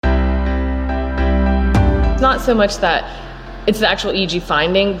not so much that it's the actual EEG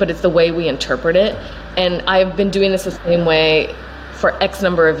finding, but it's the way we interpret it. And I've been doing this the same way for X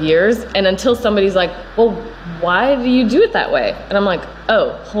number of years. And until somebody's like, well, why do you do it that way? And I'm like,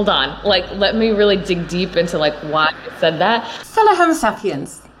 oh, hold on. Like, let me really dig deep into like why I said that. Fellow Homo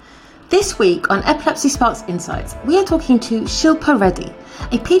sapiens, this week on Epilepsy Sparks Insights, we are talking to Shilpa Reddy,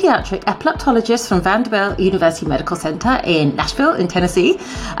 a pediatric epileptologist from Vanderbilt University Medical Center in Nashville, in Tennessee,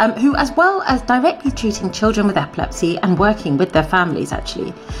 who, as well as directly treating children with epilepsy and working with their families,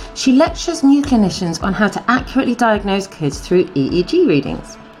 actually, she lectures new clinicians on how to accurately diagnose kids through EEG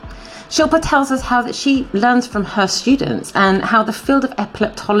readings. Shilpa tells us how that she learns from her students and how the field of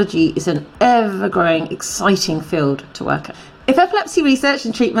epileptology is an ever-growing, exciting field to work in. If epilepsy research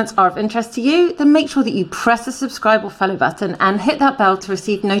and treatments are of interest to you, then make sure that you press the subscribe or follow button and hit that bell to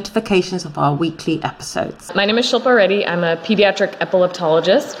receive notifications of our weekly episodes. My name is Shilpa Reddy. I'm a pediatric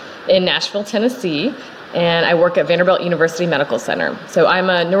epileptologist in Nashville, Tennessee, and I work at Vanderbilt University Medical Center. So I'm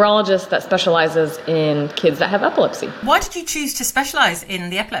a neurologist that specializes in kids that have epilepsy. Why did you choose to specialize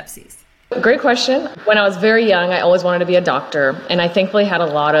in the epilepsies? Great question. When I was very young, I always wanted to be a doctor, and I thankfully had a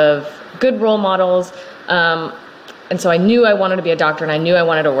lot of good role models. And so I knew I wanted to be a doctor, and I knew I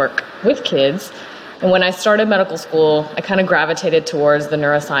wanted to work with kids. And when I started medical school, I kind of gravitated towards the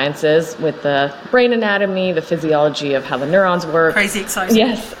neurosciences with the brain anatomy, the physiology of how the neurons work. Crazy exciting.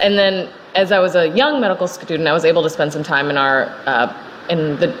 Yes. And then as I was a young medical student, I was able to spend some time in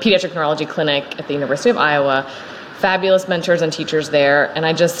in the pediatric neurology clinic at the University of Iowa. Fabulous mentors and teachers there. And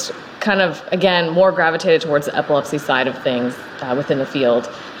I just kind of, again, more gravitated towards the epilepsy side of things within the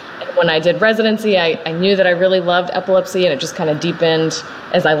field. When I did residency, I knew that I really loved epilepsy, and it just kind of deepened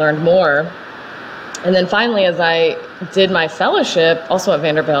as I learned more. And then finally, as I did my fellowship, also at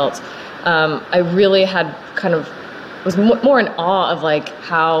Vanderbilt, I really was more in awe of like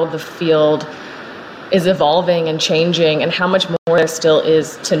how the field is evolving and changing and how much more there still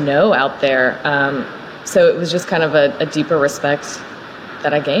is to know out there. So it was just kind of a deeper respect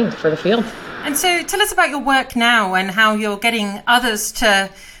that I gained for the field. And so tell us about your work now and how you're getting others to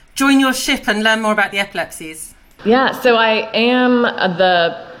join your ship and learn more about the epilepsies. Yeah, so I am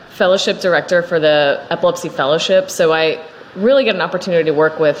the fellowship director for the Epilepsy Fellowship. So I really get an opportunity to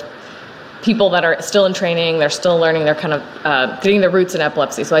work with people that are still in training, they're still learning, they're kind of getting their roots in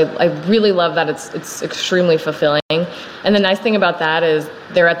epilepsy. So I really love that. It's extremely fulfilling. And the nice thing about that is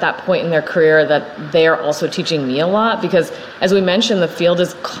they're at that point in their career that they are also teaching me a lot, because as we mentioned, the field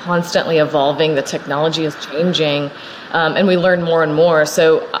is constantly evolving, the technology is changing, and we learn more and more.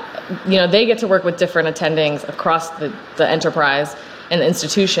 So, they get to work with different attendings across the enterprise and the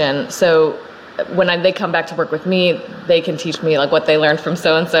institution. So when they come back to work with me, they can teach me like what they learned from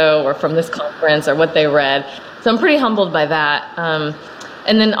so-and-so or from this conference or what they read. So I'm pretty humbled by that.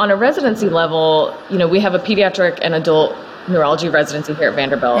 And then on a residency level, we have a pediatric and adult neurology residency here at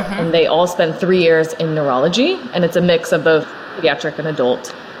Vanderbilt, and they all spend 3 years in neurology, and it's a mix of both pediatric and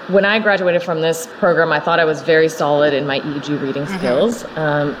adult. When I graduated from this program, I thought I was very solid in my EEG reading skills,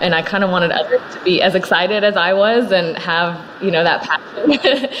 and I kind of wanted others to be as excited as I was and have, that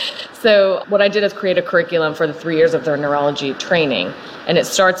passion. So what I did is create a curriculum for the 3 years of their neurology training, and it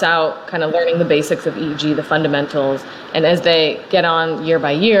starts out kind of learning the basics of EEG, the fundamentals, and as they get on year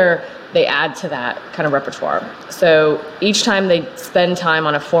by year, they add to that kind of repertoire. So each time they spend time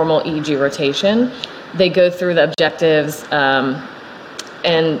on a formal EEG rotation, they go through the objectives,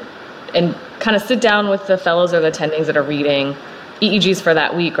 and kind of sit down with the fellows or the attendings that are reading EEGs for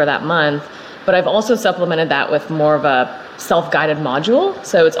that week or that month. But I've also supplemented that with more of a self-guided module.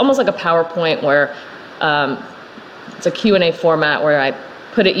 So it's almost like a PowerPoint where it's a Q&A format where I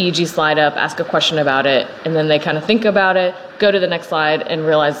put an EEG slide up, ask a question about it, and then they kind of think about it, go to the next slide, and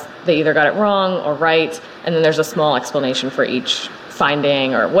realize they either got it wrong or right, and then there's a small explanation for each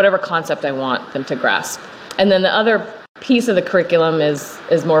finding or whatever concept I want them to grasp. And then the other piece of the curriculum is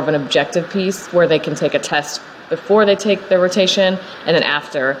more of an objective piece where they can take a test before they take the rotation and then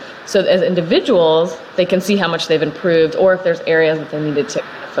after. So as individuals, they can see how much they've improved or if there's areas that they needed to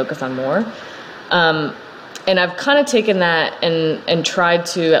focus on more. And I've kind of taken that and tried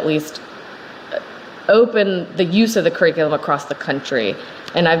to at least open the use of the curriculum across the country.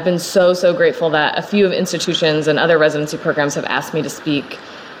 And I've been so grateful that a few of institutions and other residency programs have asked me to speak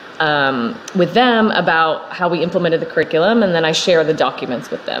with them about how we implemented the curriculum, and then I share the documents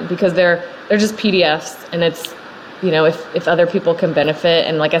with them because they're just PDFs, and it's, if other people can benefit,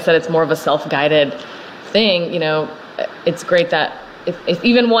 and like I said, it's more of a self-guided thing, it's great that if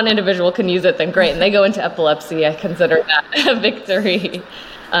even one individual can use it, then great, and they go into epilepsy, I consider that a victory.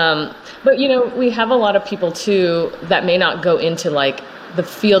 But, we have a lot of people too that may not go into like the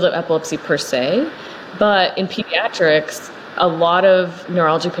field of epilepsy per se, But in pediatrics, a lot of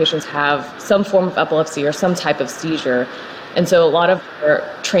neurology patients have some form of epilepsy or some type of seizure. And so a lot of our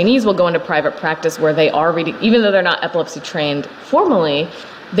trainees will go into private practice where they are reading, even though they're not epilepsy trained formally,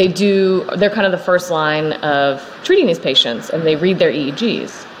 they're kind of the first line of treating these patients, and they read their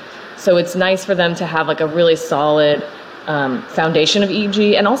EEGs. So it's nice for them to have like a really solid foundation of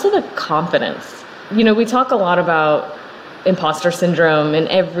EEG, and also the confidence. We talk a lot about imposter syndrome in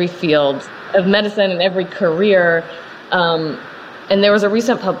every field of medicine and every career. And there was a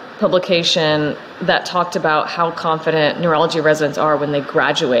recent publication that talked about how confident neurology residents are when they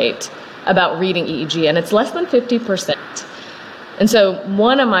graduate about reading EEG, and it's less than 50%. And so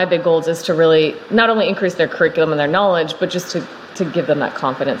one of my big goals is to really not only increase their curriculum and their knowledge, but just to give them that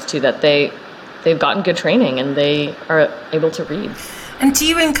confidence too, that they've gotten good training and they are able to read. And do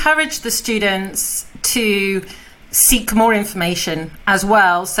you encourage the students to seek more information as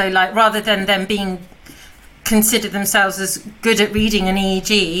well? So like rather than them consider themselves as good at reading an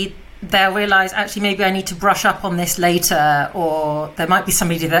EEG, they'll realise actually maybe I need to brush up on this later, or there might be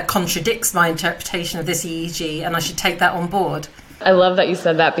somebody that contradicts my interpretation of this EEG and I should take that on board. I love that you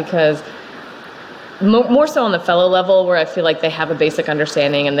said that, because more so on the fellow level where I feel like they have a basic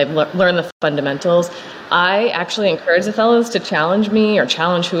understanding and they've learned the fundamentals, I actually encourage the fellows to challenge me or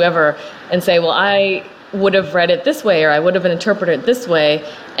challenge whoever and say, well, I would have read it this way, or I would have interpreted it this way.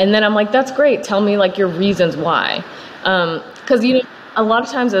 And then I'm like, that's great. Tell me like your reasons why. Because, a lot of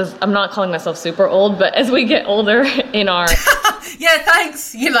times, I'm not calling myself super old, but as we get older in our... Yeah,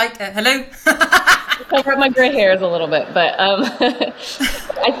 thanks. You like that. Hello? Cover up my gray hairs a little bit. But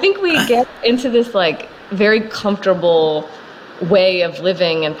I think we get into this like very comfortable way of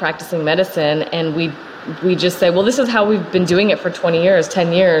living and practicing medicine. And we just say, well, this is how we've been doing it for 20 years,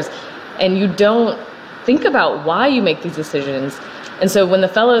 10 years. And you don't think about why you make these decisions. And so when the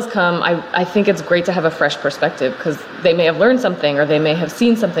fellows come, I think it's great to have a fresh perspective, because they may have learned something or they may have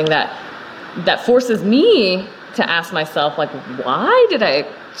seen something that forces me to ask myself, like, why did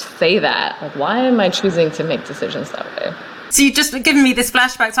I say that? Like, why am I choosing to make decisions that way? So you've just given me this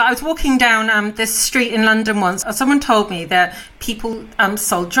flashback. So I was walking down this street in London once. Someone told me that people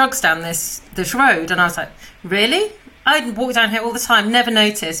sold drugs down this road. And I was like, really? I'd walk down here all the time, never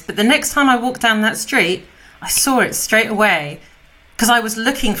noticed. But the next time I walked down that street, I saw it straight away, because I was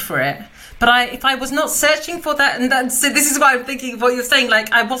looking for it. But if I was not searching for that, so this is why I'm thinking of what you're saying,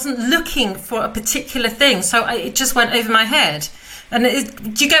 like I wasn't looking for a particular thing, so it just went over my head. And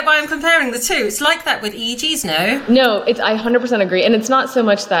do you get why I'm comparing the two? It's like that with EEGs, no? No, I 100% agree. And it's not so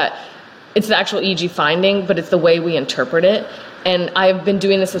much that it's the actual EEG finding, but it's the way we interpret it. And I've been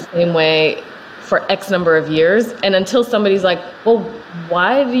doing this the same way for X number of years. And until somebody's like, well,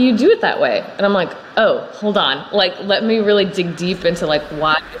 why do you do it that way? And I'm like, oh, hold on. Like, let me really dig deep into like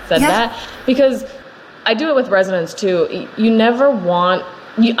why I said that. Because I do it with residents too. You never want,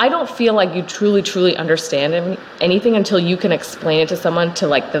 I don't feel like you truly understand anything until you can explain it to someone to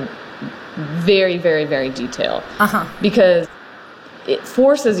like the very, very, very detail. Because it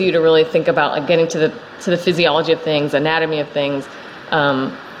forces you to really think about like getting to the physiology of things, anatomy of things,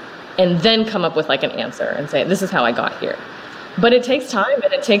 and then come up with like an answer and say, this is how I got here. But it takes time,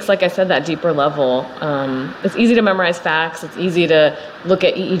 and it takes, like I said, that deeper level. It's easy to memorize facts. It's easy to look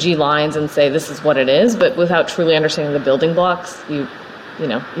at EEG lines and say, this is what it is. But without truly understanding the building blocks, you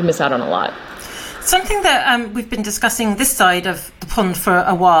miss out on a lot. Something that we've been discussing this side of the pond for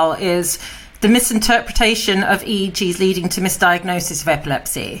a while is the misinterpretation of EEGs leading to misdiagnosis of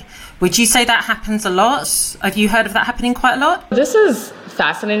epilepsy. Would you say that happens a lot? Have you heard of that happening quite a lot? This is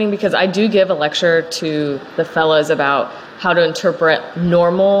fascinating, because I do give a lecture to the fellows about how to interpret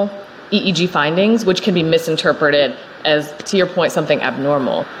normal EEG findings, which can be misinterpreted as, to your point, something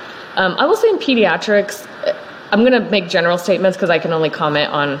abnormal. I will say in pediatrics, I'm going to make general statements because I can only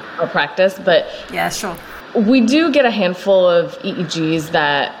comment on our practice, but yeah, sure. We do get a handful of EEGs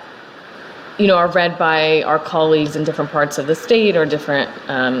that are read by our colleagues in different parts of the state or different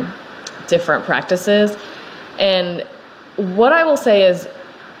practices. And what I will say is,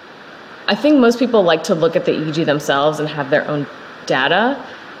 I think most people like to look at the EEG themselves and have their own data,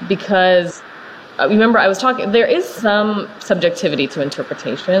 because remember I was talking, there is some subjectivity to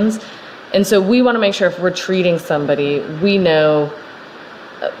interpretations. And so we want to make sure if we're treating somebody, we know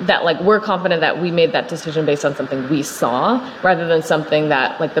that like we're confident that we made that decision based on something we saw, rather than something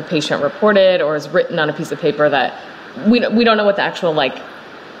that like the patient reported or is written on a piece of paper that we don't know what the actual like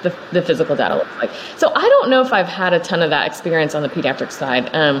the physical data looks like. So I don't know if I've had a ton of that experience on the pediatric side,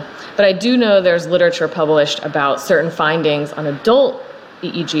 but I do know there's literature published about certain findings on adult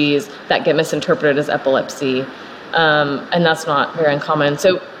EEGs that get misinterpreted as epilepsy, and that's not very uncommon.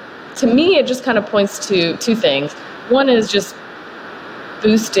 So to me, it just kind of points to two things. One is just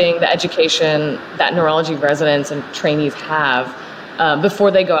boosting the education that neurology residents and trainees have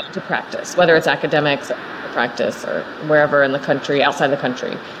before they go out to practice, whether it's academics or practice or wherever in the country, outside the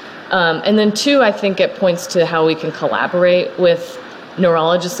country. And then two, I think it points to how we can collaborate with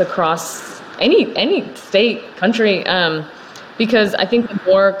neurologists across any state, country, because I think the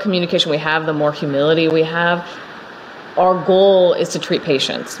more communication we have, the more humility we have. Our goal is to treat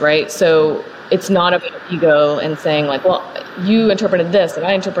patients, right? So it's not about ego and saying like, well, you interpreted this and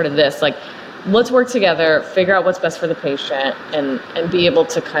I interpreted this. Like, let's work together, figure out what's best for the patient, and be able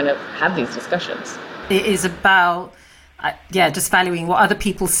to kind of have these discussions. It is about, just valuing what other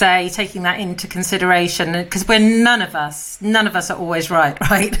people say, taking that into consideration, because none of us are always right?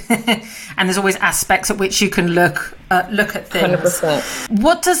 And there's always aspects at which you can look at things. 100%.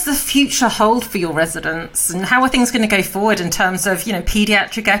 What does the future hold for your residents, and how are things going to go forward in terms of,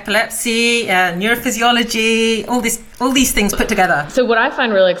 pediatric epilepsy, neurophysiology, all these things put together? So what I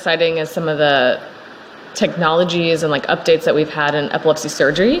find really exciting is some of the technologies and like updates that we've had in epilepsy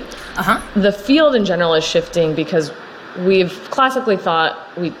surgery. The field in general is shifting because we've classically thought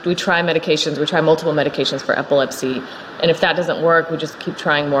we try medications, we try multiple medications for epilepsy, and if that doesn't work, we just keep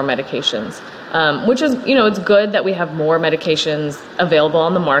trying more medications, which is, it's good that we have more medications available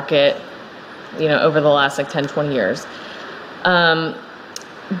on the market, over the last like 10, 20 years. But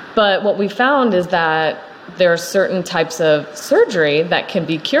what we found is that there are certain types of surgery that can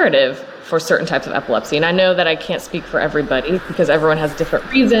be curative for certain types of epilepsy. And I know that I can't speak for everybody because everyone has different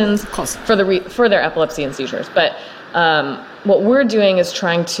reasons for their epilepsy and seizures. But what we're doing is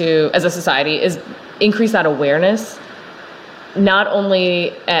trying to, as a society, is increase that awareness, not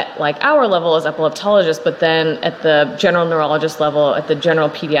only at like our level as epileptologists, but then at the general neurologist level, at the general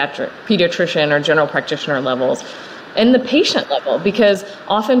pediatrician or general practitioner levels, and the patient level, because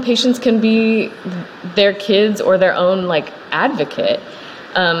often patients can be their kids or their own like advocate.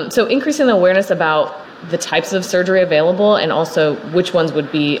 So increasing the awareness about the types of surgery available and also which ones would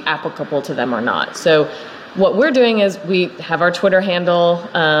be applicable to them or not. So what we're doing is we have our Twitter handle,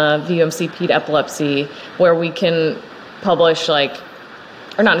 VUMC Ped Epilepsy, where we can publish or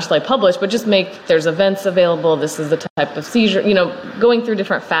not necessarily publish, but just there's events available. This is the type of seizure, going through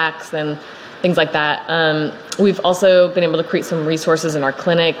different facts and things like that. We've also been able to create some resources in our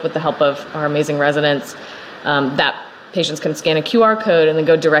clinic with the help of our amazing residents that patients can scan a QR code and then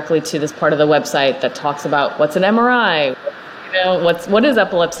go directly to this part of the website that talks about what's an MRI, what is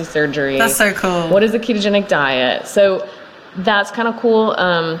epilepsy surgery? That's so cool. What is a ketogenic diet? So that's kind of cool.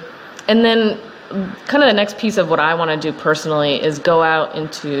 And then kind of the next piece of what I want to do personally is go out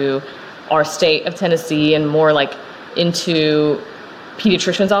into our state of Tennessee and more like into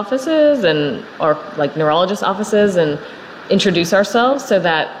pediatricians' offices and our like neurologist offices and introduce ourselves so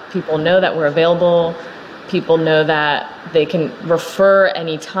that people know that we're available. People know that they can refer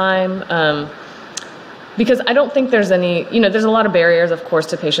anytime. Because I don't think there's there's a lot of barriers, of course,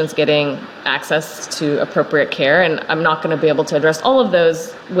 to patients getting access to appropriate care. And I'm not going to be able to address all of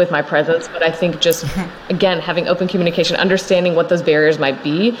those with my presence. But I think just, again, having open communication, understanding what those barriers might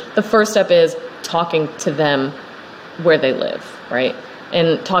be, the first step is talking to them where they live, right?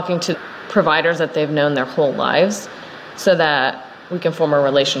 And talking to providers that they've known their whole lives so that we can form a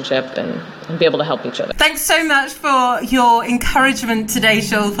relationship and be able to help each other. Thanks so much for your encouragement today,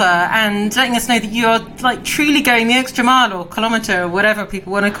 Shilpa, and letting us know that you are like truly going the extra mile or kilometre or whatever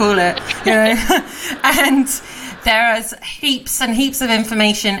people want to call it. And there is heaps and heaps of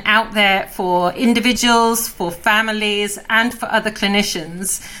information out there for individuals, for families, and for other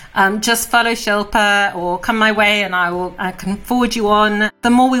clinicians. Just follow Shilpa or come my way and I can forward you on. The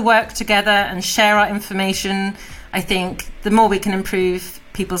more we work together and share our information, I think the more we can improve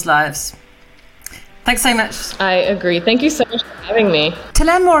people's lives. Thanks so much. I agree. Thank you so much for having me. To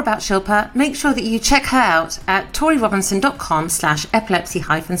learn more about Shilpa, make sure that you check her out at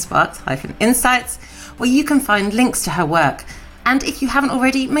toryrobinson.com/epilepsy-sparks-insights, where you can find links to her work. And if you haven't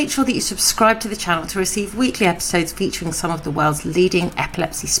already, make sure that you subscribe to the channel to receive weekly episodes featuring some of the world's leading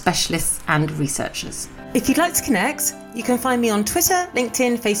epilepsy specialists and researchers. If you'd like to connect, you can find me on Twitter,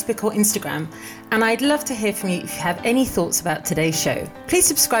 LinkedIn, Facebook or Instagram. And I'd love to hear from you if you have any thoughts about today's show. Please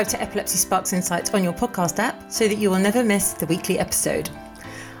subscribe to Epilepsy Sparks Insights on your podcast app so that you will never miss the weekly episode.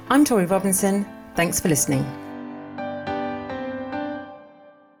 I'm Tori Robinson. Thanks for listening.